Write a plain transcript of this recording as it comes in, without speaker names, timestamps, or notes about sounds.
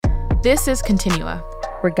This is Continua.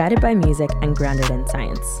 We're guided by music and grounded in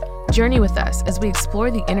science. Journey with us as we explore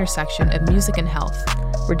the intersection of music and health.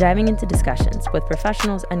 We're diving into discussions with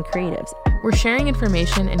professionals and creatives. We're sharing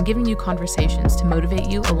information and giving you conversations to motivate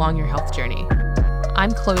you along your health journey. I'm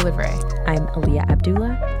Chloe Livray. I'm Aliyah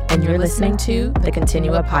Abdullah, and you're listening to the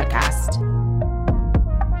Continua podcast.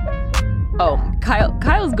 Oh,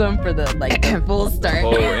 Kyle's going for the full start.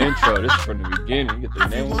 Oh, intro. This is from the beginning. You get the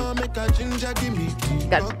name of it.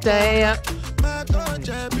 Got day.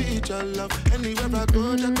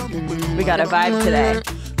 We got a vibe today.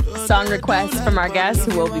 Song requests from our guests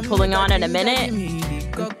who we'll be pulling on in a minute.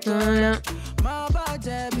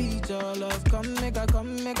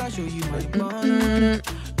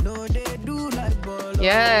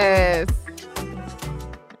 Yes.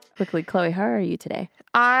 Quickly, Chloe, how are you today?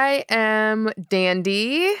 I am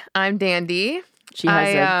dandy. I'm dandy. She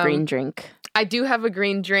has a green drink. I do have a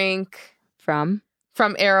green drink. From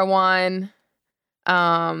Erewhon.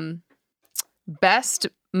 Best,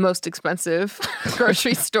 most expensive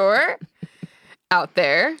grocery store out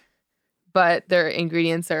there. But their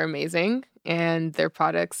ingredients are amazing and their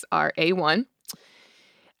products are A1,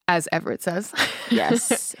 as Everett says.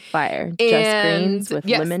 Yes, fire. Just greens with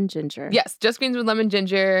lemon ginger. Yes, just greens with lemon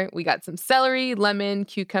ginger. We got some celery, lemon,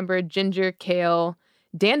 cucumber, ginger, kale,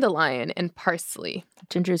 dandelion, and parsley.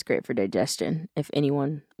 Ginger is great for digestion, if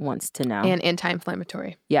anyone wants to know. And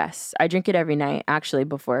anti-inflammatory. Yes, I drink it every night, actually,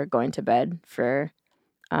 before going to bed for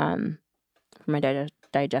my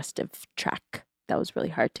digestive tract. That was really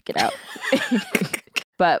hard to get out.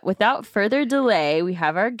 But without further delay, we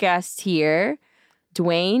have our guest here.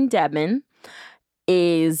 Dewayne Dedmon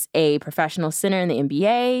is a professional center in the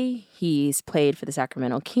NBA. He's played for the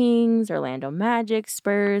Sacramento Kings, Orlando Magic,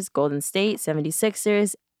 Spurs, Golden State,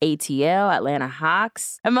 76ers, ATL, Atlanta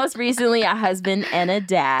Hawks, and most recently a husband and a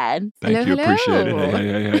dad. Thank you. Appreciate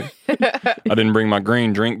it. Hey. I didn't bring my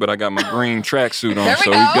green drink, but I got my green tracksuit on,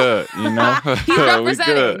 so we good. You know, he's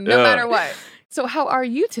representing good. no matter what. So how are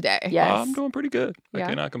you today? Yes. I'm doing pretty good. I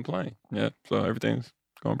cannot complain. Yeah, so everything's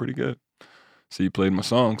going pretty good. So you played my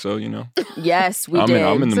song, so you know. Yes, we did.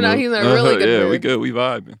 So I'm in the mood. now he's in a really good mood. Yeah, we good. We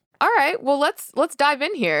vibing. All right. Well, let's dive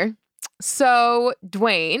in here. So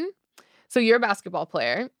Dewayne, so you're a basketball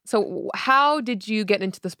player. So how did you get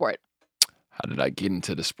into the sport? How did I get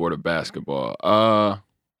into the sport of basketball? I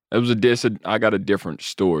got a different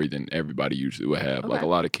story than everybody usually would have. Okay. Like a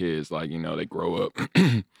lot of kids, they grow up.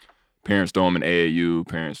 Parents throw them in AAU.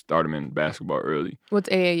 Parents start them in basketball early. What's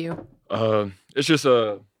AAU? It's just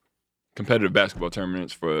a competitive basketball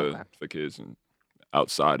tournaments for kids and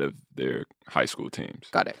outside of their high school teams.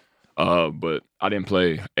 Got it. But I didn't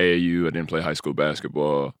play AAU. I didn't play high school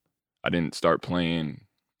basketball. I didn't start playing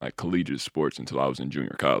like collegiate sports until I was in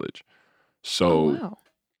junior college. So,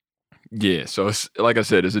 yeah. So it's, like I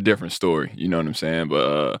said, it's a different story. You know what I'm saying?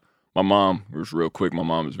 But my mom was real quick. My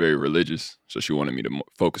mom was very religious, so she wanted me to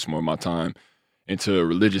focus more of my time into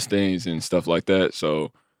religious things and stuff like that.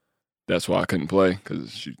 So that's why I couldn't play,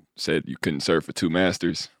 because she said you couldn't serve for two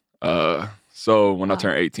masters. So when I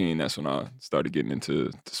turned 18, that's when I started getting into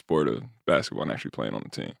the sport of basketball and actually playing on the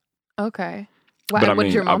team. Okay. What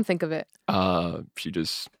did your mom think of it? She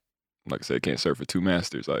just, like I said, can't serve for two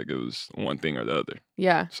masters. Like it was one thing or the other.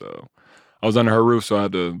 Yeah. So I was under her roof, so I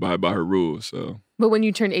had to abide by her rules. So. But when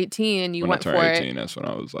you turned 18 and you went for it. When I turned 18, that's when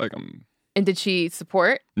I was like, And did she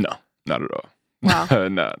support? No, not at all. Wow.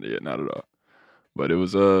 not at all. But it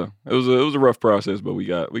was a rough process, but we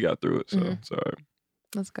got through it. So it's all right.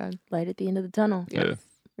 That's good. Light at the end of the tunnel. Yeah.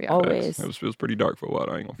 Always. It was pretty dark for a while.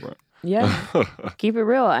 I ain't gonna front. Yeah. Keep it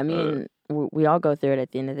real. I mean, we all go through it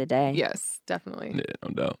at the end of the day. Yes, definitely. Yeah,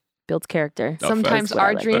 no doubt. Builds character. Sometimes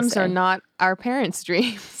our dreams are not our parents'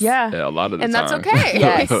 dreams. Yeah, a lot of the time. And that's time. okay.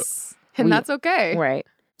 Yes. That's okay. Right.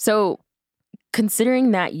 So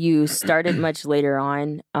considering that you started much later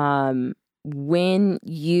on, when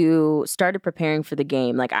you started preparing for the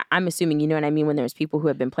game, like I'm assuming, you know what I mean, when there's people who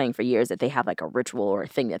have been playing for years that they have like a ritual or a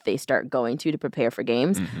thing that they start going to prepare for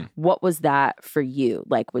games. Mm-hmm. What was that for you?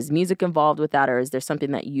 Like, was music involved with that, or is there something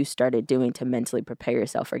that you started doing to mentally prepare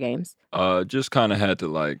yourself for games? Just kind of had to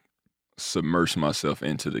like submerge myself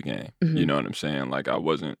into the game. Mm-hmm. You know what I'm saying? Like I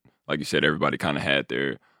wasn't, like you said, everybody kind of had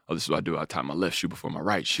their, oh, this is what I do. I tie my left shoe before my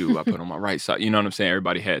right shoe. I put on my right side. You know what I'm saying?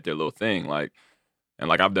 Everybody had their little thing. Like, and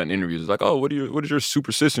like I've done interviews, like, oh, what is your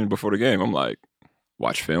superstition before the game? I'm like,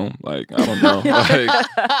 watch film. Like, I don't know.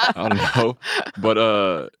 I don't know.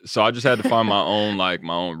 But so I just had to find my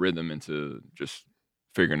own rhythm into just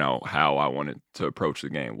figuring out how I wanted to approach the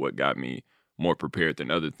game, what got me more prepared than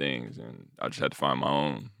other things, and I just had to find my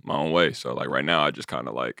own way. So like right now, I just kind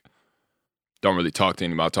of like don't really talk to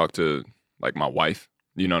anybody. I talk to like my wife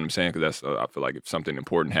You know what I'm saying? Because that's I feel like if something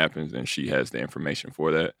important happens, then she has the information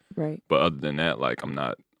for that. Right. But other than that, like I'm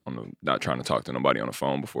not trying to talk to nobody on the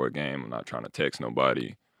phone before a game. I'm not trying to text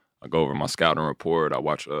nobody. I go over my scouting report. I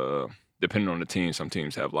watch. Depending on the team, some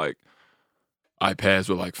teams have like iPads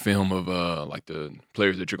with like film of like the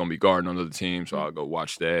players that you're gonna be guarding on the team. So I'll go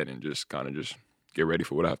watch that and just kind of just get ready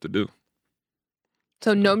for what I have to do.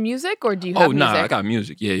 So no music, or do you have music? Oh, nah, I got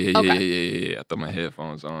music. Yeah. I throw my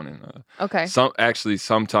headphones on and Okay. Sometimes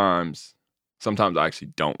I actually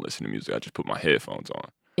don't listen to music. I just put my headphones on.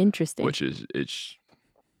 Interesting. Which is it's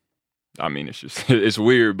just it's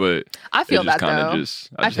weird, but I feel just that though. I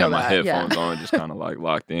just have my headphones on, just kind of like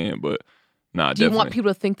locked in. But nah, do you want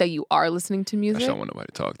people to think that you are listening to I music? just don't want nobody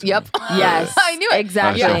to talk to Yep. me. Yes. I knew it.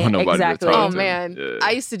 Exactly. I just don't want nobody to exactly. talk Oh to me. man, Yeah.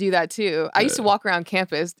 I used to do that too. I used to walk around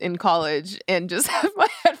campus in college and just have my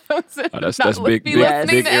headphones in. That's not big be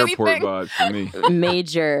listening to airport anything. vibes for me.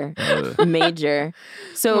 Major.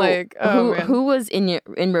 So Like, oh, man. who was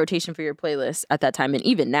in rotation for your playlist at that time and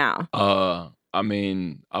even now? I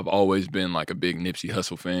mean, I've always been like a big Nipsey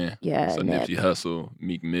Hussle fan. Yeah, So Nip. Nipsey Hussle,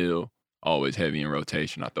 Meek Mill, always heavy in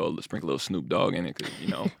rotation. I sprinkle a little Snoop Dogg in it because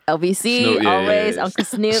LBC, Snoop, always, Uncle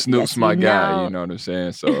Snoop. Snoop's yes, my you guy. know. You know what I'm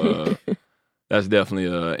saying? So that's definitely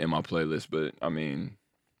in my playlist. But I mean,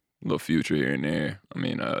 a little Future here and there. I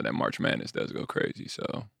mean, that March Madness does go crazy,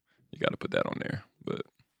 so you got to put that on there. But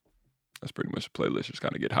that's pretty much the playlist. Just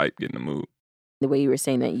kind of get hyped, get in the mood. The way you were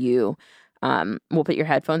saying that you will put your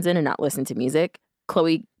headphones in and not listen to music.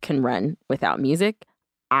 Chloe can run without music.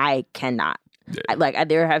 I cannot. Yeah.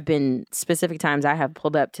 There have been specific times I have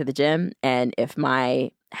pulled up to the gym, and if my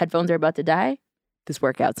headphones are about to die, this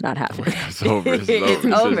workout's not happening. It's over. It's It's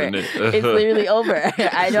over. over. Isn't it? It's literally over.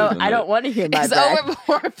 I don't want to hear my It's breath. over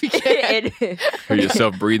before it began. Hear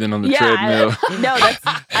yourself breathing on the Yeah, treadmill.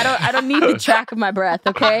 I don't need the track of my breath,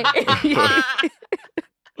 okay?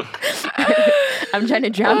 I'm trying to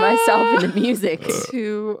drown myself in the music.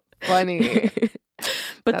 Too funny.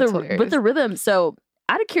 But That's the hilarious. rhythm, so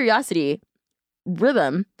out of curiosity,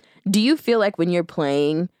 rhythm, do you feel like when you're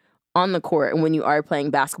playing on the court and when you are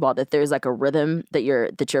playing basketball that there's like a rhythm that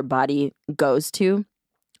your body goes to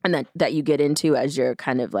and that you get into as you're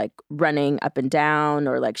kind of like running up and down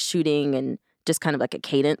or like shooting and just kind of like a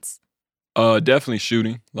cadence? Definitely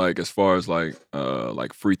shooting. Like as far as like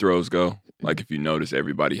free throws go. Like if you notice,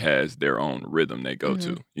 everybody has their own rhythm they go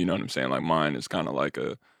to. You know what I'm saying? Like mine is kind of like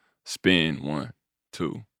a spin, 1,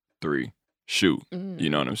 2, 3, shoot. You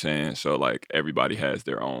know what I'm saying? So like everybody has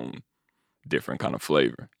their own different kind of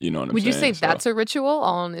flavor. You know what I'm saying? Would you say So, that's a ritual all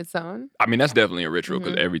on its own? I mean, that's definitely a ritual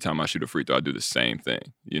because every time I shoot a free throw, I do the same thing.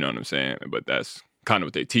 You know what I'm saying? But that's kind of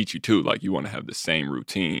what they teach you too. Like you want to have the same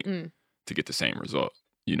routine to get the same result.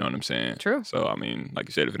 You know what I'm saying? True. So I mean, like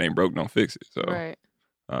you said, if it ain't broke, don't fix it. So Right.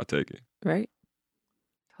 I'll take it. Right.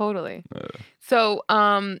 Totally. So,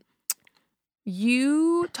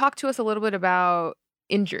 you talked to us a little bit about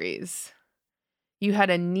injuries. You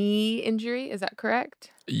had a knee injury, is that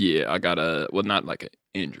correct? Yeah, I got not like an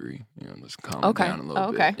injury. Let's calm Okay. down a little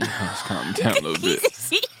Okay. bit. Let's calm down a little bit.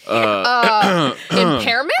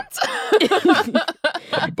 Impairment?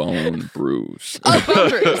 A bone bruise. A bone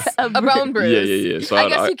bruise. A bone bruise. Yeah. So I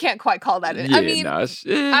guess you can't quite call that. Yeah, I mean,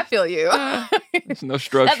 I feel you. it's no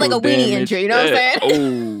structural That's like a weenie damage. injury, you know what I'm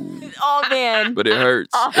saying? Oh man. But it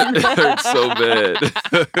hurts. It hurts so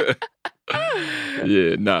bad.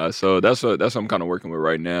 Yeah, nah. So that's what I'm kind of working with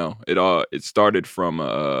right now. It started from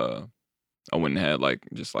I went and had like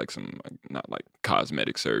just like some not like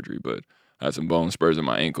cosmetic surgery, but I had some bone spurs in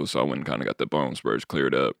my ankle, so I went and kind of got the bone spurs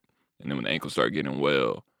cleared up. And then when the ankle started getting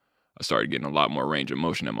well, I started getting a lot more range of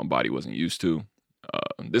motion that my body wasn't used to.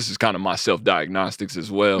 This is kind of my self-diagnostics as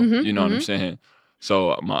well. You know what I'm saying?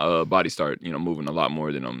 So my body started, moving a lot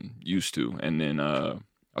more than I'm used to. And then I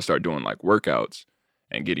started doing like workouts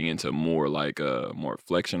and getting into more like more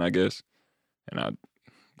flexion, I guess. And I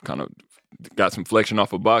kind of got some flexion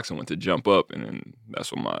off a box and went to jump up, and then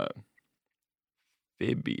that's when my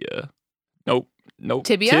fibia. Nope.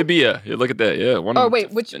 Tibia? Yeah, look at that. Yeah.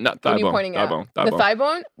 Wait, which not one thigh are you bone. pointing Thigh at? bone. The thigh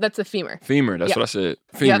bone? That's a femur. Femur. That's Yeah. what I said.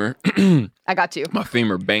 Femur. I got you. My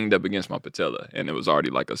femur banged up against my patella, and it was already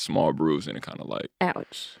like a small bruise, and it kind of like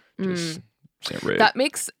Ouch. just sent red. That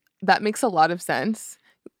makes a lot of sense.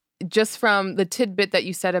 Just from the tidbit that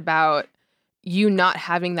you said about you not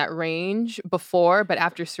having that range before, but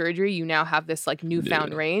after surgery, you now have this like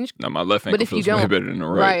newfound range. Now my left ankle if you feels way don't- better than the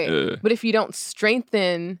right. Right. But if you don't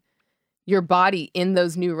strengthen your body in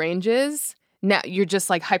those new ranges, now you're just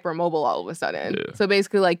like hypermobile all of a sudden. Yeah. So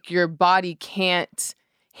basically, like your body can't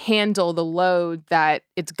handle the load that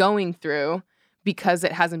it's going through because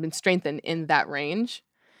it hasn't been strengthened in that range.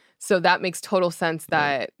 So that makes total sense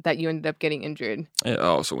that you ended up getting injured. Yeah, I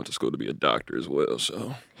also went to school to be a doctor as well,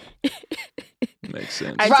 so makes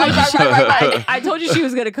sense. Right. I told you she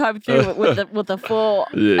was gonna come through with the full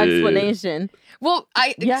explanation. Well,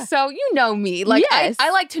 so you know me. Like, yes.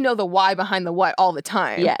 I like to know the why behind the what all the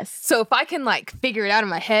time. Yes. So if I can, like, figure it out in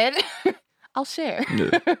my head, I'll share.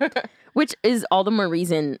 Yeah. Which is all the more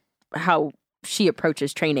reason how she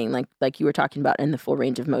approaches training, like you were talking about in the full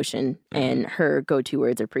range of motion. And her go-to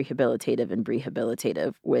words are prehabilitative and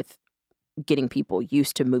rehabilitative, with getting people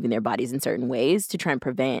used to moving their bodies in certain ways to try and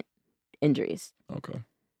prevent injuries. Okay.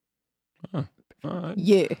 Huh. All right.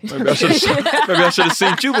 Yeah. Maybe I should have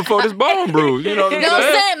seen you before this bone bruise. You know what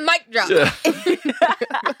I'm saying? Mic drop. Yeah.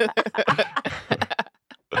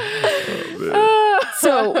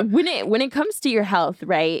 So when it comes to your health,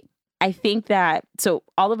 right? I think that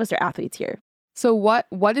all of us are athletes here. So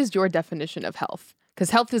what is your definition of health? Because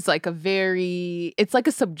health is like it's like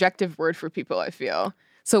a subjective word for people, I feel.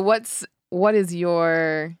 So what is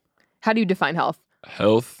your, how do you define health?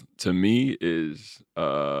 Health to me is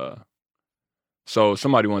so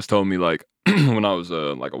somebody once told me, like, when I was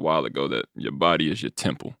like a while ago, that your body is your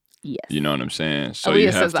temple. Yes. You know what I'm saying? So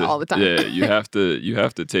Aaliyah says that all the time. Yeah, you have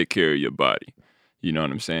to take care of your body. You know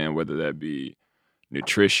what I'm saying? Whether that be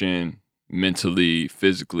nutrition, mentally,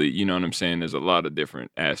 physically, you know what I'm saying? There's a lot of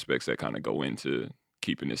different aspects that kind of go into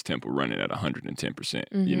keeping this temple running at 110%.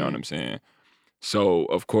 You know what I'm saying? So,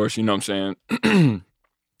 of course, you know what I'm saying?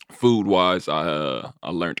 Food-wise, I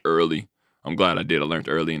learned early. I'm glad I did. I learned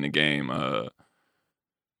early in the game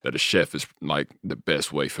that a chef is like the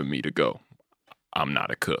best way for me to go. I'm not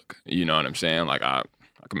a cook. You know what I'm saying? Like, I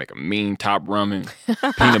can make a mean top ramen,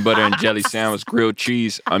 peanut butter and jelly sandwich, grilled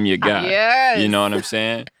cheese. I'm your guy. Yes. You know what I'm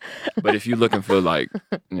saying? But if you're looking for, like,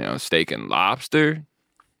 steak and lobster,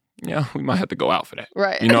 we might have to go out for that.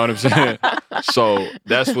 Right. You know what I'm saying? So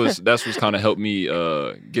that's what's kind of helped me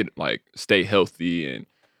stay healthy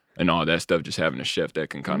and all that stuff. Just having a chef that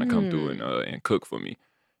can kind of come through and cook for me.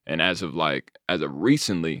 And as of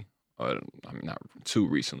recently, not too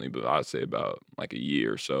recently, but I'd say about like a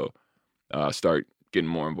year or so, start getting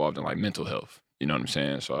more involved in like mental health. You know what I'm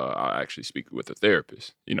saying? So I actually speak with a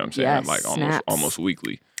therapist. You know what I'm saying? Yes, like almost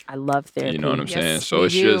weekly. I love therapy. You know what I'm saying? Yes, So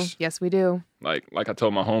it's we do. just yes, we do. like I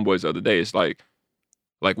told my homeboys the other day, it's like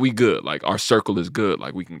we good. Like, our circle is good.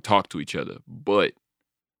 Like, we can talk to each other, but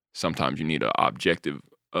sometimes you need an objective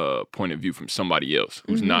point of view from somebody else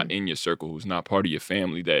who's not in your circle, who's not part of your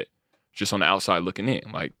family, that just on the outside looking in.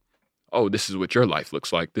 Like, oh, this is what your life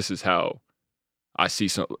looks like. This is how I see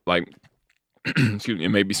some, like, excuse me, it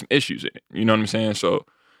may be some issues in it. You know what I'm saying? So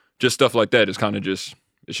just stuff like that is kind of it's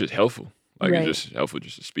just helpful. Like, Right. it's just helpful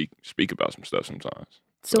just to speak about some stuff sometimes.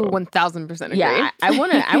 So 1000% agree. yeah, I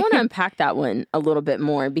want to unpack that one a little bit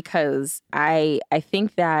more, because I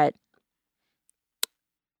think that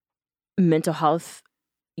mental health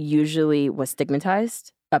usually was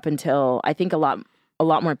stigmatized up until, I think a lot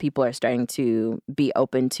more people are starting to be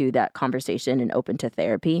open to that conversation and open to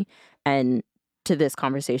therapy and to this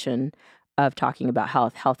conversation of talking about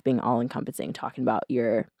health being all encompassing, talking about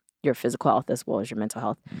your physical health as well as your mental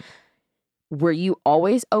health. Were you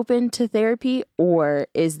always open to therapy, or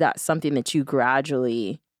is that something that you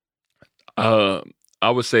gradually? I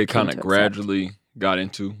would say kind to of accept? gradually got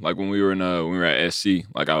into, like, when we were at SC,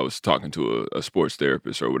 like, I was talking to a sports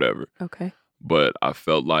therapist or whatever, Okay. but I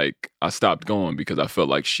felt like I stopped going because I felt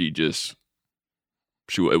like it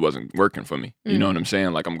wasn't working for me. You know what I'm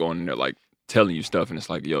saying? Like, I'm going in there like telling you stuff, and it's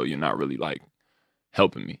like, yo, you're not really like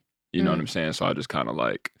helping me. You know what I'm saying? So I just kind of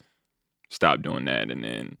like stopped doing that, and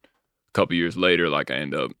then a couple years later, like, I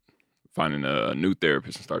end up finding a new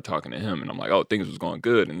therapist and start talking to him, and I'm like, oh, things was going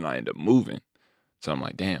good, and then I end up moving. So I'm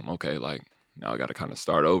like, damn, okay, like, now I got to kind of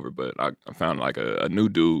start over. But I found like a new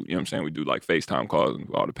dude, you know what I'm saying? We do like FaceTime calls and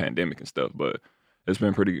all the pandemic and stuff, but it's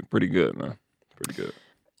been pretty good, man. Pretty good.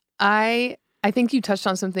 I think you touched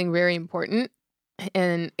on something very important,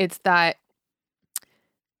 and it's that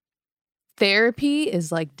therapy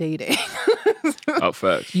is like dating. Oh,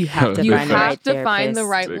 facts. You have to You find the right have to find the therapist.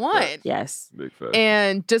 right Big one. facts. Yes. Big facts.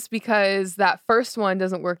 And just because that first one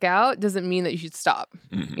doesn't work out doesn't mean that you should stop.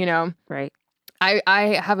 Mhm. You know, Right.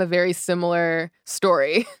 I have a very similar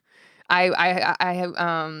story. I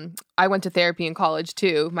went to therapy in college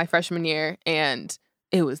too, my freshman year, and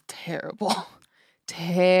it was terrible.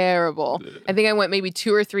 Terrible. Yeah. I think I went maybe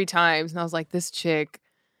 2 or 3 times, and I was like, this chick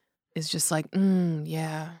is just like,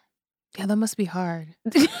 yeah, that must be hard.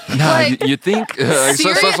 Nah, Like, you think? That's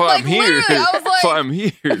serious? why Like, I'm here. literally, I was That's why like, I'm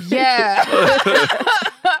here. Yeah.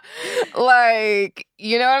 Like,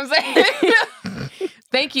 you know what I'm saying?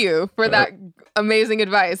 Thank you for that Amazing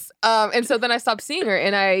advice. And so then I stopped seeing her,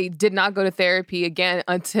 and I did not go to therapy again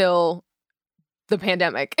until the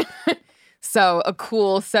pandemic. So a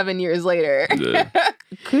cool 7 years later. Yeah.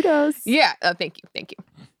 Kudos. Yeah. Thank you.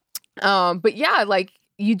 But yeah, like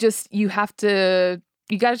you got to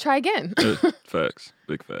try again. Facts.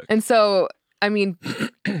 Big facts. And so, I mean,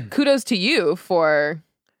 kudos to you for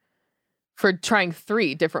trying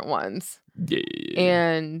 3 different ones. Yeah.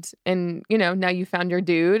 And now you found your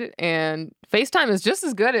dude, and FaceTime is just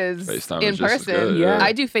as good as FaceTime in is just as person. good, yeah.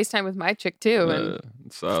 I do FaceTime with my chick too, and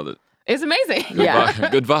It's solid. it's amazing. Yeah.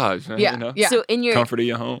 Good vibes, man. Yeah, You know? yeah. So Comfort of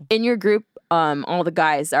your home. in your group, all the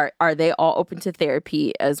guys are they all open to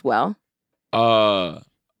therapy as well?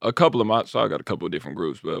 A couple of so I got a couple of different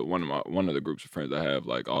groups, but one of the groups of friends I have,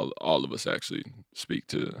 like all of us actually speak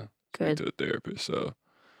to a therapist. So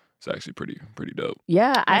it's actually pretty dope.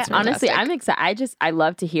 Yeah, That's honestly, fantastic. I'm excited. I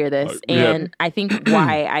love to hear this, Yeah. and I think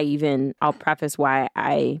I'll preface why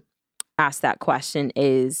I asked that question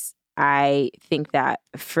is I think that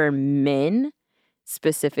for men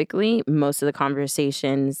specifically, most of the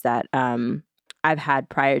conversations that I've had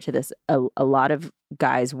prior to this, a lot of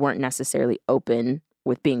guys weren't necessarily open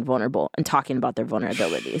with being vulnerable and talking about their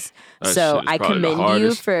vulnerabilities. That So shit is I probably the commend you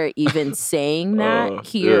hardest. for even saying that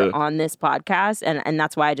here Yeah. on this podcast. And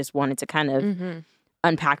that's why I just wanted to kind of Mhm.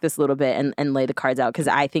 unpack this a little bit and lay the cards out, because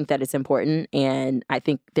I think that it's important, and I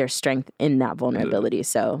think there's strength in that vulnerability.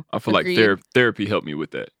 So I feel Agreed. like therapy helped me with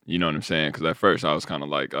that. You know what I'm saying? Because at first I was kind of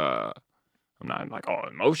like, I'm not like all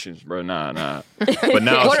emotions, bro. Nah. But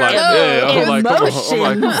now What it's like, are yeah, those I'm like, come on. I'm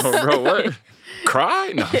like, emotions? come on, bro, what?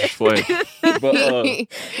 Cry? No, just playing. But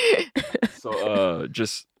so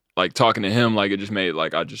just like talking to him, like it just made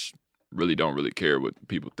like I just really don't really care what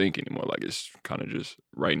people think anymore. Like it's kind of just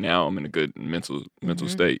right now I'm in a good mental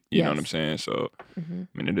state. You know what I'm Yes. saying? So Mhm.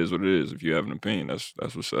 I mean, it is what it is. If you have an opinion, that's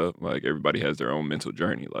what's up. Like everybody has their own mental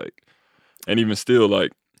journey. Like, and even still,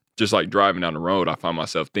 like just like driving down the road, I find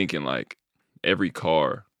myself thinking like every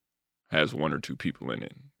car has 1 or 2 people in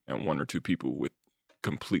it, and 1 or 2 people with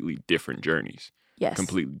completely different journeys, yes,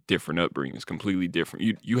 completely different upbringings, completely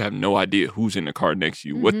different. You have no idea who's in the car next to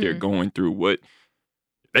you, what they're going through, what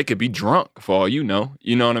they could be drunk for all you know.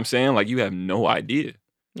 You know what I'm saying? Like you have no idea.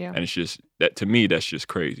 Yeah. And it's just that to me, that's just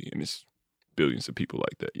crazy. And it's billions of people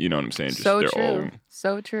like that. You know what I'm saying? Just So their true. own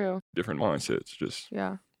So true. different mindsets. Just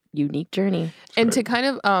Yeah. unique journey. And to kind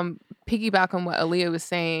of piggyback on what Aaliyah was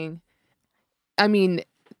saying, I mean,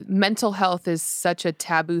 mental health is such a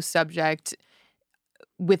taboo subject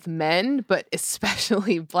with men, but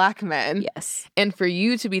especially Black men. Yes, And for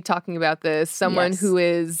you to be talking about this, someone Yes. who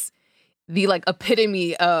is the like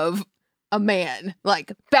epitome of a man,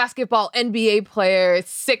 like basketball NBA player,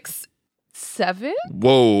 6'7",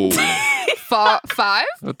 whoa. 5,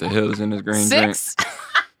 What the hell is in this green drink? 6.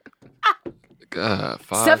 God,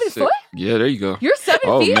 5, 7 6. foot? Yeah, there you go. You're 7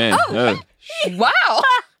 Oh feet. man. Oh, Yeah. wow.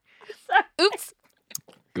 Oops.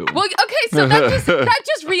 Good one. Well, okay, so that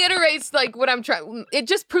just reiterates like what I'm trying. It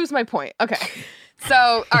just proves my point. Okay, so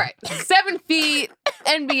all right, 7 feet,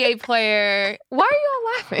 NBA player. Why are you all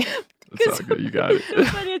laughing? It's all good. You got it.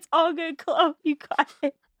 but it's all good, Chloe. You got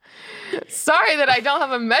it. Sorry that I don't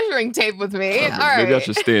have a measuring tape with me. All right. Maybe I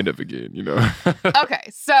should stand up again, you know? Okay,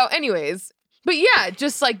 so anyways, but yeah,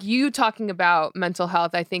 just like you talking about mental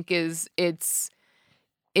health, I think it's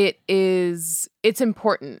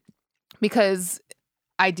important because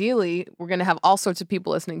ideally we're going to have all sorts of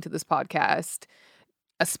people listening to this podcast,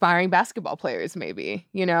 aspiring basketball players maybe,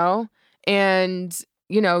 and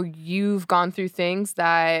you've gone through things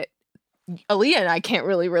that Aaliyah and I can't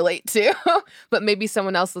really relate to, but maybe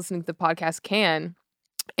someone else listening to the podcast can,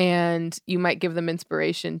 and you might give them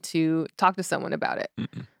inspiration to talk to someone about it.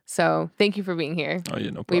 Mm-mm. So thank you for being here. Oh,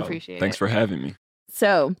 yeah, no problem. We appreciate Thanks it. for having me.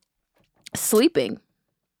 So, sleeping.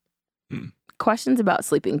 Hmm. Questions about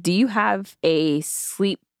sleeping. Do you have a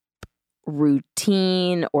sleep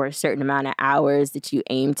routine or a certain amount of hours that you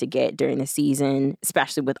aim to get during the season,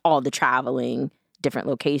 especially with all the traveling, different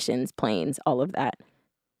locations, planes, all of that?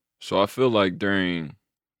 So I feel like during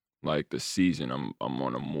like the season, I'm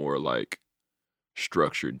on a more like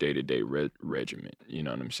structured day-to-day regimen. You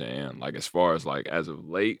know what I'm saying? Like as far as like as of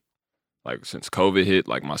late, like since COVID hit,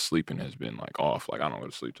 like my sleeping has been like off. Like I don't go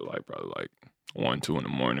to sleep till like probably like 1, 2 in the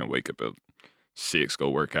morning, wake up at 6, go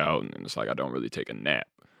work out, and then it's like I don't really take a nap.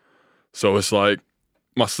 So it's like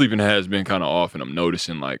my sleeping has been kind of off, and I'm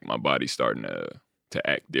noticing like my body's starting to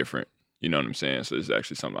act different. You know what I'm saying? So it's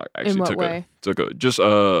actually something I actually In what way? took a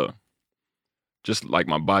just like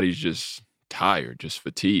my body's just tired, just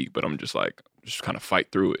fatigued, but I'm just kind of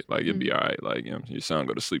fight through it. Like it'll be all right. Like, your son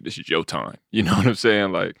go to sleep. This is your time. You know what I'm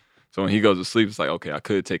saying? Like, so when he goes to sleep, it's like, okay, I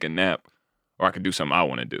could take a nap, or I could do something I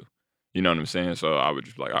want to do. You know what I'm saying? So I would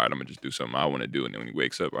just be like, all right, I'm gonna just do something I want to do, and then when he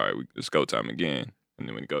wakes up, all right, it's go time again. And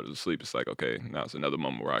then when he goes to sleep, it's like, okay, now it's another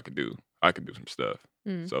moment where I could do some stuff.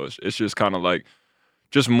 So it's just kind of like,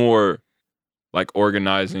 just more like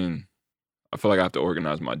organizing. I feel like I have to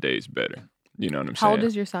organize my days better. You know what I'm saying? How old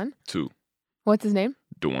is your son? 2. What's his name?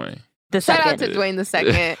 Dwayne. Shout out to Dwayne the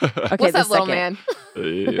second. Okay, What's the up, little second.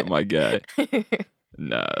 man? Yeah, my guy.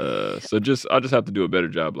 Nah. So I just have to do a better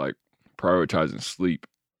job, like prioritizing sleep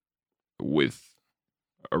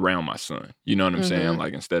around my son. You know what I'm saying?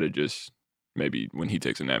 Like, instead of just maybe when he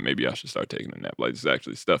takes a nap, maybe I should start taking a nap. Like, it's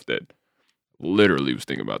actually stuff that literally was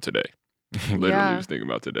thinking about today. Was thinking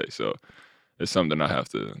about today. So it's something I have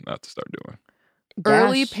to start doing.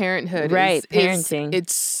 Early parenthood, right? is Parenting.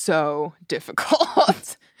 It's so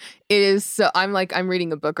difficult. It is so. I'm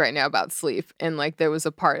reading a book right now about sleep, and like there was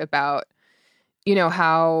a part about,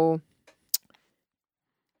 how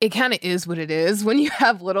it kind of is what it is when you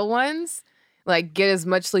have little ones. Like, get as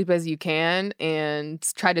much sleep as you can and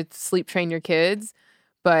try to sleep train your kids.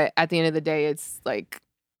 But at the end of the day, it's like,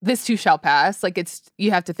 this too shall pass. Like,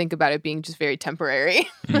 you have to think about it being just very temporary.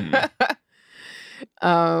 But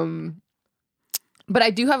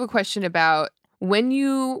I do have a question about when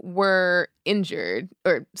you were injured,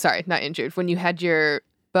 or sorry, not injured, when you had your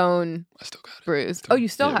bone I still got it. bruised. Oh, you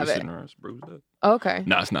still have it? Bruised up. Oh, okay.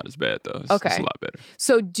 No, it's not as bad though. It's Okay. a lot better.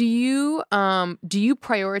 So do you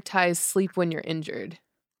prioritize sleep when you're injured?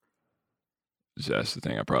 That's the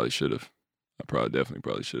thing. I probably should have.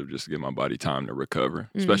 Definitely should have, just to give my body time to recover.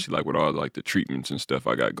 Especially like with all like the treatments and stuff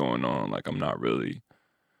I got going on. Like, I'm not really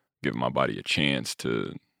giving my body a chance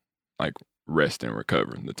to like rest and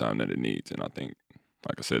recover the time that it needs. And I think,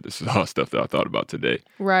 like I said, this is all stuff that I thought about today.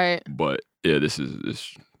 Right. But yeah, this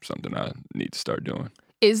is something I need to start doing.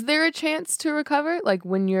 Is there a chance to recover? Like,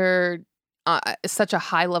 when you're such a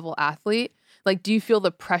high level athlete, like, do you feel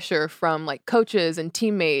the pressure from like coaches and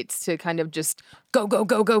teammates to kind of just go?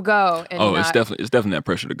 And it's definitely that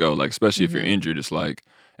pressure to go. Like, especially if you're injured, it's like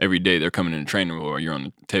every day they're coming in the training room or you're on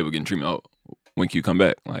the table getting treatment. Oh, when can you come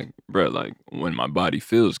back? Like, bro, like when my body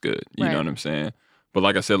feels good. You know what I'm saying? But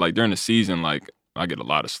like I said, like during the season, like I get a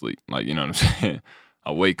lot of sleep. Like, you know what I'm saying?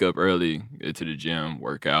 I wake up early, get to the gym,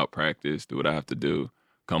 work out, practice, do what I have to do,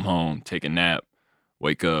 come home, take a nap,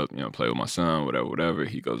 wake up, play with my son, whatever.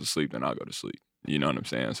 He goes to sleep, then I'll go to sleep. You know what I'm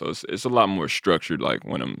saying? So it's a lot more structured, like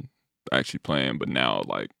when I'm actually playing. But now,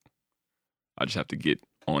 like, I just have to get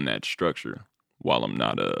on that structure while I'm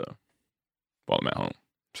not while I'm at home.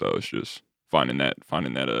 So it's just finding that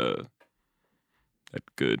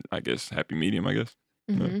good, I guess, happy medium, I guess.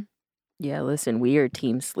 Yeah, listen, we are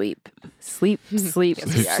team sleep. Sleep. Yes,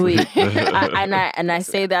 we are. And I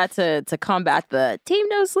say that to combat the team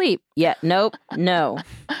no sleep. Yeah, nope, no.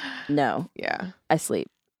 Yeah. I sleep.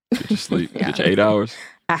 Get your sleep. Get your 8 hours.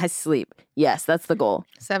 I sleep. Yes, that's the goal.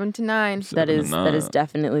 7 to 9. That is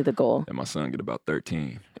definitely the goal. And my son get about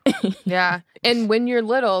 13. Yeah. And when you're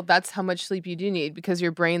little, that's how much sleep you do need because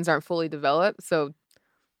your brains aren't fully developed. So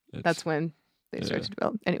that's when they start to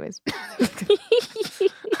develop. Anyways.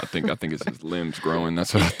 I think it's his limbs growing.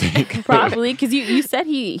 That's what I think. Probably, because you said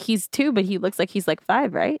he's 2, but he looks like he's like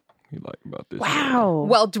 5, right? He like about this. Wow.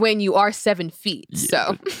 Well, Dwayne, you are 7 feet, Yeah,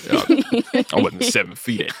 so. I wasn't 7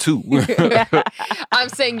 feet at 2. I'm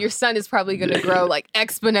saying your son is probably going to grow like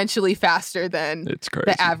exponentially faster than It's crazy.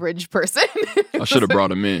 the average person. I should have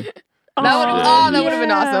brought him in. That would have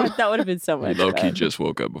been awesome. That would have been so much Low key fun. just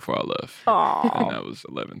woke up before I left. Aw. And that was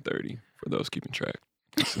 11:30 for those keeping track.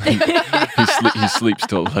 He sleeps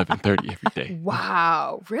till 11:30 every day.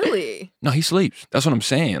 Wow, really? No, he sleeps. That's what I'm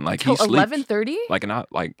saying. Like, he Till sleeps.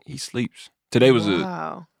 11:30? He sleeps. Today was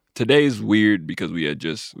Wow. Today's weird because we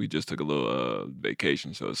just took a little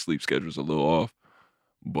vacation, so his sleep schedule's a little off.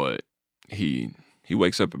 But he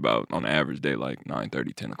wakes up about, on average day, like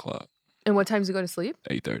 9:30, 10 o'clock, And what time does he go to sleep?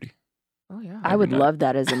 8:30. Oh yeah. I would night. love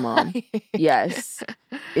that as a mom. Yes.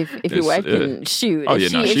 If your It's- wife can shoot. Oh if yeah,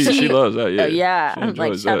 no, she loves that. Yeah, Oh, yeah. She I'm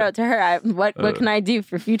like, enjoys shout that. out to her. What can I do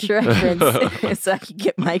for future reference so I can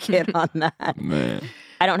get my kid on that? Man,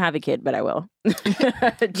 I don't have a kid, but I will.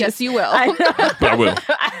 Yes, you will. but I will.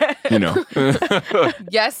 You know.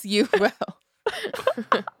 Yes, you will.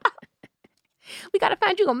 We gotta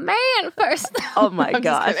find you a man first. Oh my I'm just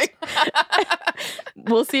gosh. kidding.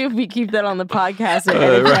 We'll see if we keep that on the podcast or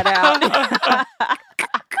edit that out.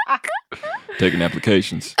 Taking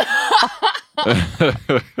applications.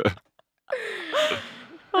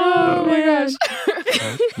 Oh my gosh.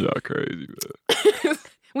 Y'all crazy, man.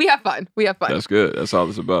 We have fun. That's good. That's all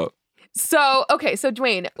it's about. So, okay, so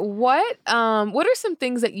Dwayne, what are some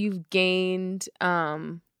things that you've gained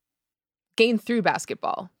gained through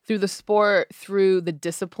basketball, through the sport, through the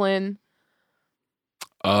discipline?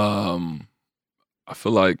 I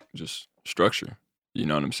feel like just structure. You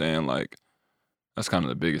know what I'm saying? Like that's kind of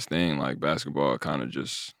the biggest thing. Like basketball kind of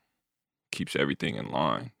just keeps everything in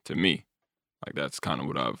line to me. Like that's kind of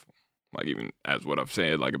what I've like even as what I've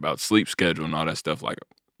said like about sleep schedule and all that stuff. Like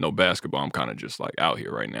no basketball, I'm kind of just like out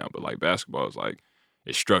here right now. But like basketball is like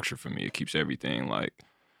it's structure for me. It keeps everything like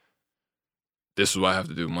this is what I have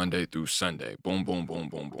to do Monday through Sunday. Boom, boom, boom,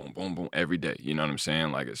 boom, boom, boom, boom every day. You know what I'm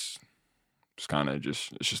saying? Like it's kind of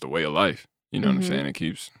just it's just a way of life. You know what I'm saying? It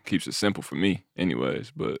keeps it simple for me,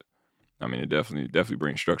 anyways. But I mean, it definitely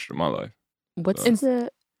brings structure to my life. What's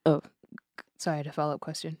the? Oh, sorry, I had a follow-up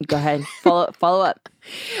question. Go ahead. Follow up.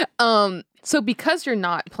 So because you're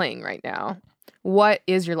not playing right now, what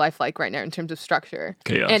is your life like right now in terms of structure?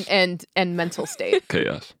 Chaos. And mental state?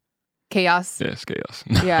 Chaos. Chaos? Yeah, it's chaos.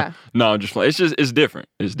 Yeah. No, just like it's different.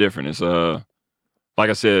 It's different. It's like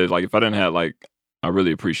I said, like if I didn't have like I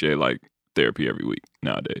really appreciate like therapy every week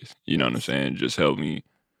nowadays. You know what I'm saying? Just help me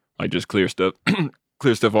like just clear stuff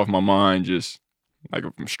off my mind. Just like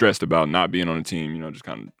if I'm stressed about not being on the team, you know, just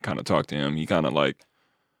kind of talk to him. He kind of like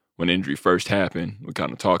when injury first happened, we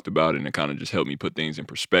kind of talked about it and it kind of just helped me put things in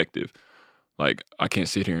perspective. Like I can't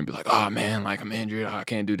sit here and be like, oh man, like I'm injured. I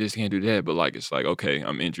can't do this, can't do that. But like it's like, okay,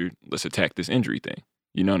 I'm injured. Let's attack this injury thing.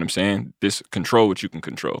 You know what I'm saying? Control what you can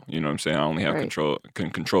control. You know what I'm saying? I only have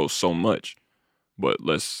control so much. But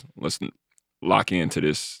let's lock into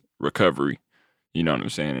this recovery, you know what I'm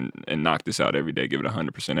saying, and knock this out every day, give it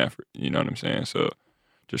 100% effort, you know what I'm saying? So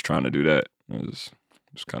just trying to do that is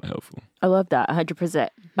kind of helpful. I love that, 100%.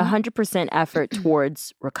 100% effort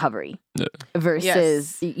towards recovery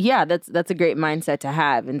versus, that's a great mindset to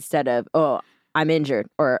have instead of, oh, I'm injured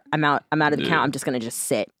or I'm out of the count, I'm just going to just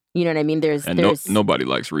sit. You know what I mean? There's nobody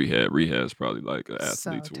likes rehab. Rehab is probably like an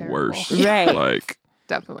athlete's worst. Right. Like,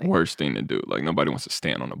 definitely worst thing to do. Like nobody wants to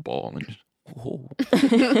stand on a ball and just no,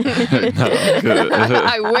 I'm good.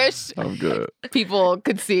 I wish I'm good. People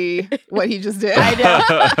could see what he just did. I know.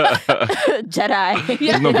 Jedi.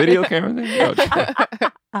 There's no video camera there?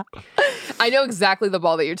 No. I know exactly the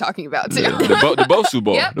ball that you're talking about too. Yeah, the Bosu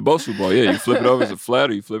ball. Yep. The Bosu ball. Yeah, you flip it over as a flat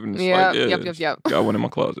or you flip it in the slide. Yep. Got one in my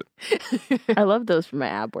closet. I love those for my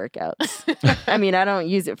ab workouts. I mean, I don't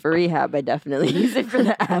use it for rehab. I definitely use it for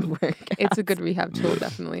the ab workout. It's a good rehab tool,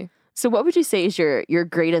 definitely. So what would you say is your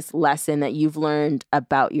greatest lesson that you've learned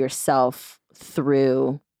about yourself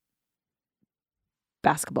through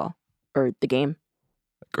basketball or the game?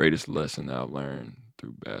 The greatest lesson that I've learned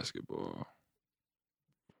through basketball.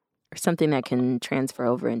 Or something that can transfer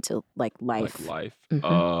over into like life. Like life.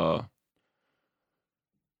 Mm-hmm.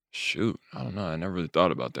 Shoot. I don't know. I never really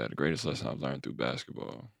thought about that. The greatest lesson I've learned through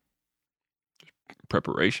basketball.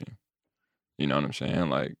 Preparation. You know what I'm saying?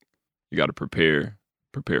 Like you gotta prepare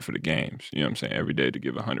for the games. You know what I'm saying? Every day to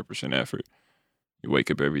give 100% effort. You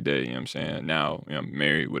wake up every day, you know what I'm saying? Now, you know, I'm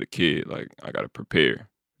married with a kid. Like, I got to prepare. You know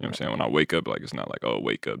what I'm saying? When I wake up, like, it's not like, oh,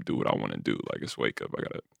 wake up, do what I want to do. Like, it's wake up. I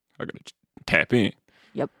gotta tap in.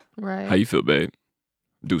 Yep. Right. How you feel, babe?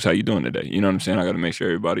 Deuce, how you doing today? You know what I'm saying? I got to make sure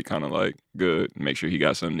everybody kind of, like, good. Make sure he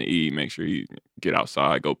got something to eat. Make sure he get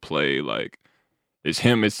outside, go play. Like, it's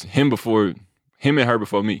him and her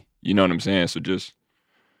before me. You know what I'm saying? So just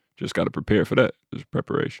got to prepare for that. Just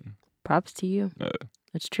preparation. Props to you.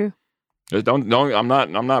 That's true. Just don't. I'm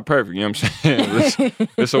not perfect. You know what I'm saying?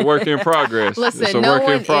 It's a work in progress. Listen, it's a no work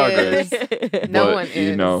one in progress. is. No one is.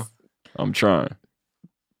 You know, I'm trying.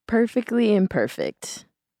 Perfectly imperfect.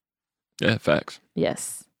 Yeah, facts.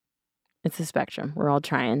 Yes. It's a spectrum. We're all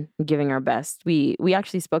trying, giving our best. We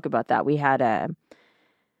actually spoke about that. We had a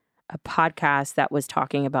podcast that was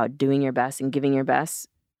talking about doing your best and giving your best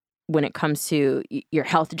when it comes to your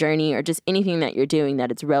health journey or just anything that you're doing, that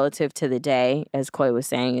it's relative to the day. As Chloe was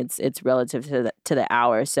saying, it's relative to the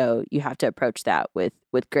hour. So you have to approach that with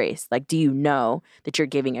grace. Like, do you know that you're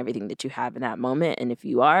giving everything that you have in that moment? And if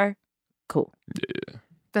you are, cool. Yeah.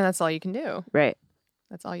 Then that's all you can do. Right.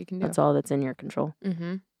 That's all you can do. That's all that's in your control.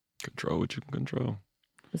 Mm-hmm. Control what you can control.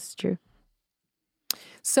 This is true.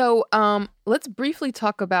 So let's briefly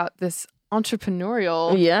talk about this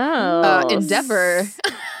entrepreneurial endeavor.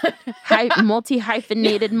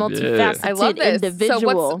 Multi-hyphenated, multifaceted I love this.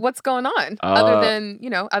 individual. So what's going on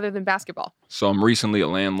other than basketball? So I'm recently a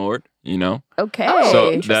landlord, you know? Okay.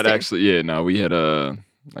 So interesting. that actually, we had I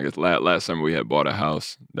guess last summer we had bought a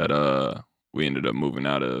house that we ended up moving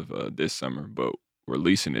out of this summer, but we're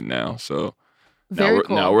leasing it now. So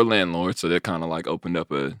now we're landlords, so that kind of like opened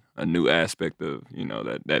up a new aspect of, you know,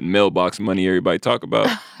 that mailbox money everybody talk about.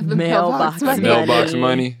 The mailbox money. Mailbox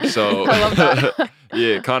money. So I love that.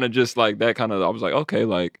 yeah, kind of just like that kind of, I was like, okay,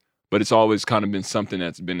 like But it's always kind of been something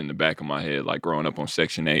that's been in the back of my head. Like growing up on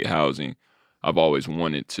Section 8 housing, I've always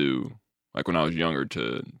wanted to, like when I was younger,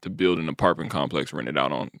 to build an apartment complex rented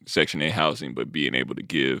out on Section 8 housing, but being able to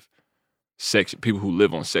give people who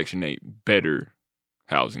live on Section 8 better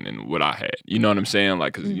housing than what I had. You know what I'm saying?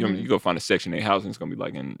 Like, because you go find a Section 8 housing, it's going to be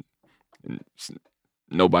like in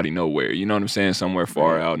nobody nowhere. You know what I'm saying? Somewhere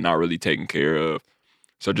far out, not really taken care of.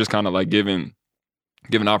 So just kind of like giving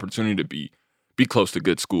opportunity to be close to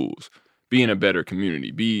good schools, be in a better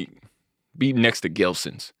community, be next to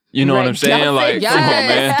Gelson's. You know what I'm saying? Gelson's. Like, Yes, come on,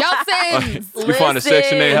 man. Gelson's. Like, you find a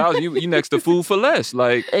Section 8 house, you next to Food for Less.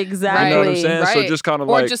 Like, Exactly. you know what I'm saying? Right. So just kind of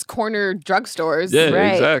or like, just corner drugstores. yeah,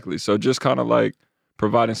 Right. exactly. So just kind of like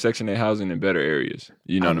providing Section 8 housing in better areas.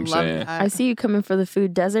 You know I what I'm love saying? that. I see you coming for the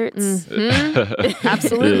food deserts.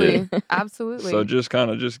 Absolutely. Yeah. Absolutely. So just kind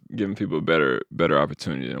of just giving people a better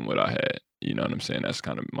opportunity than what I had. You know what I'm saying? That's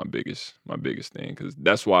kind of my biggest thing, because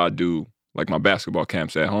that's why I do like my basketball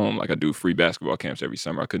camps at home. Like I do free basketball camps every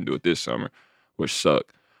summer. I couldn't do it this summer, which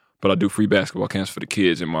sucked. But I do free basketball camps for the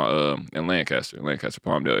kids in my in Lancaster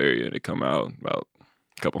Palmdale area. They come out about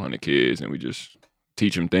a couple hundred kids, and we just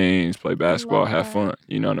teach them things, play basketball, have that. fun.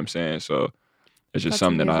 You know what I'm saying? So it's just That's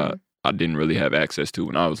something that amazing. I didn't really have access to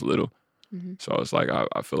when I was little. Mhm. So it's like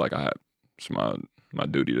I feel like it's my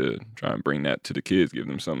duty to try and bring that to the kids, give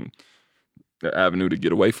them some avenue to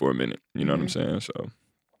get away for a minute. You know what I'm saying? So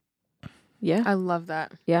Yeah. I love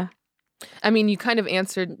that. Yeah. I mean, you kind of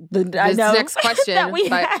answered I this know. next question, that we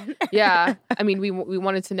but had. yeah, I mean, we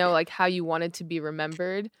wanted to know like how you wanted to be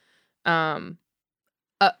remembered,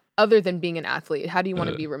 other than being an athlete. How do you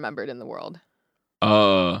want to be remembered in the world?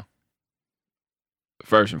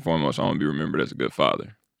 First and foremost, I want to be remembered as a good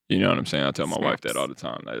father. You know what I'm saying? I tell my wife that Snaps. all the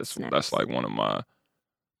time. That's Snaps. like one of my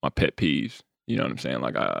pet peeves. You know what I'm saying?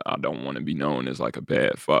 Like I don't want to be known as like a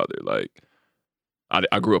bad father. Like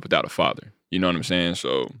I grew up without a father. You know what I'm saying?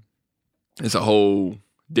 So it's a whole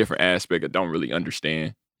different aspect I don't really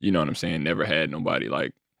understand. You know what I'm saying? Never had nobody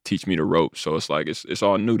like teach me the ropes. So it's like it's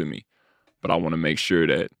all new to me. But I want to make sure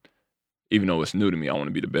that even though it's new to me, I want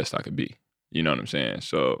to be the best I could be. You know what I'm saying?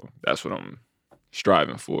 So that's what I'm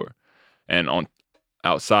striving for. And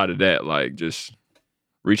outside of that, like just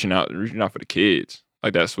reaching out for the kids.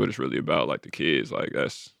 Like that's what it's really about. Like the kids. Like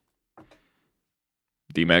that's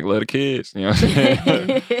D-Mac love the kids. You know what I'm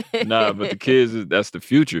saying? Nah, but the kids, that's the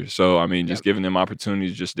future. So I mean, just giving them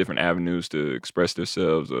opportunities, just different avenues to express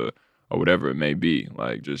themselves or whatever it may be.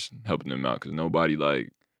 Like just helping them out, because nobody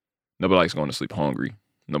likes going to sleep hungry.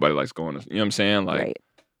 Nobody likes going to, you know what I'm saying? Like Right.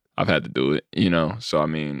 I've had to do it, you know. So I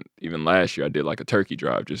mean, even last year I did like a turkey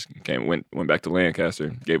drive. Just went back to Lancaster,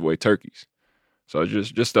 gave away turkeys. So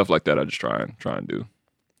just stuff like that. I just try and do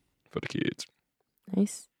for the kids.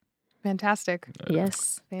 Nice. Fantastic.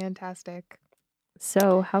 Yes. Fantastic.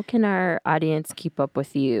 So, how can our audience keep up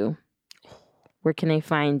with you? Where can they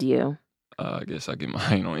find you? I guess I ain't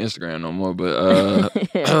on Instagram no more,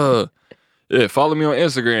 but yeah, follow me on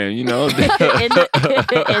Instagram. You know,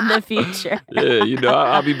 in the future. Yeah, you know,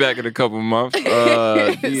 I'll be back in a couple months. What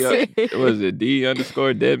is it?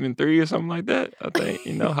 D_Dedmon3 or something like that. I think,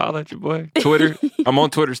 you know, holla at your boy. Twitter. I'm on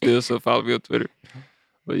Twitter still, so follow me on Twitter.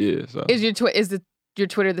 But yeah, so Is your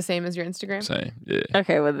Twitter the same as your Instagram? same. Yeah.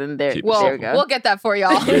 Okay, well then there Keep it we Well, go. we'll get that for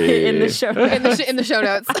y'all Yeah. in the show notes. in the show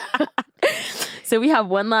notes. So we have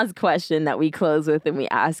one last question that we close with, and we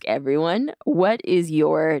ask everyone, what is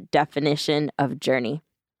your definition of journey?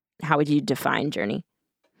 How would you define journey?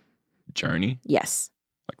 Journey, Yes.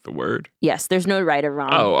 like the word. Yes. There's no right or wrong.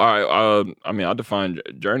 Oh, all right. I mean, I define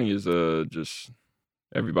journey as just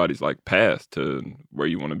everybody's like path to where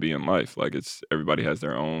you want to be in life. Like everybody has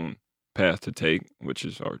their own path to take, which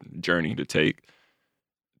is our journey to take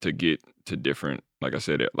to get to different. Like I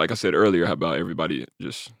said earlier, how about everybody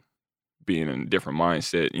just being in a different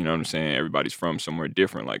mindset? You know what I'm saying? Everybody's from somewhere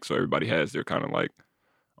different. Like so, everybody has their kind of like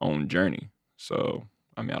own journey. So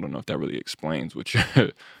I mean, I don't know if that really explains what you're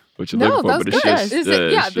looking for, but it's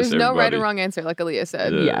just there's no right everybody. or wrong answer, like Aaliyah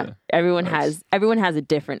said. Yeah. Everyone That's- has a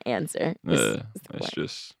different answer. Yeah, is the it's point.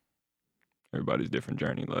 just everybody's different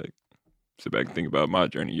journey. Like sit back and think about my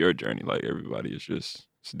journey, your journey. Like everybody is just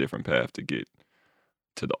it's a different path to get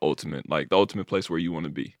to the ultimate place where you want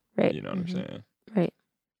to be. Right. You know what I'm saying? Right.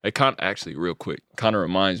 It actually real quick kind of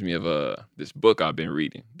reminds me of this book I've been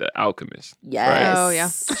reading, The Alchemist. Yes. Oh, yeah.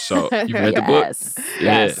 So you've read the book? Yes.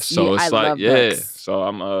 Yeah. Yes. So I it's like love books.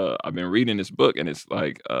 So I've been reading this book, and it's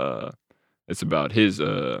like it's about his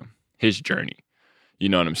journey. You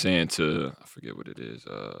know what I'm saying? I forget what it is.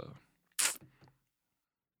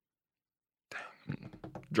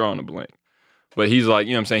 Drawing a blank. But he's like,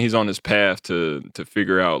 you know what I'm saying? He's on this path to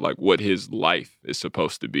figure out like what his life is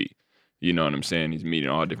supposed to be. You know what I'm saying? He's meeting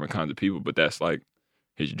all different kinds of people, but that's like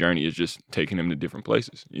his journey is just taking him to different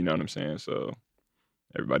places. You know what I'm saying? So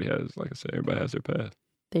everybody has, like I said, everybody has their path.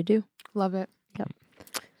 They do. Love it. Yep.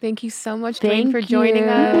 Thank you so much, Thank Dwayne, for joining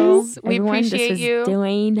us. We Everyone, appreciate this you. is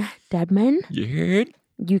Dwayne Dedman. You heard?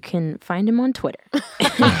 You can find him on Twitter. Check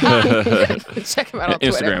him out on Twitter.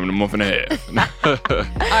 Instagram in a month and a half. All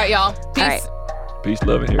right, y'all. Peace. All right. Peace,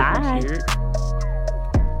 love, and hair. Bye.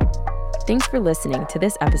 Thanks for listening to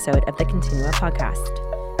this episode of the Continua podcast.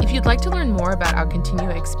 If you'd like to learn more about our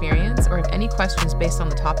Continua experience or have any questions based on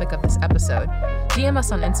the topic of this episode, DM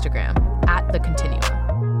us on Instagram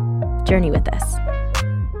 @thecontinua. Journey with us.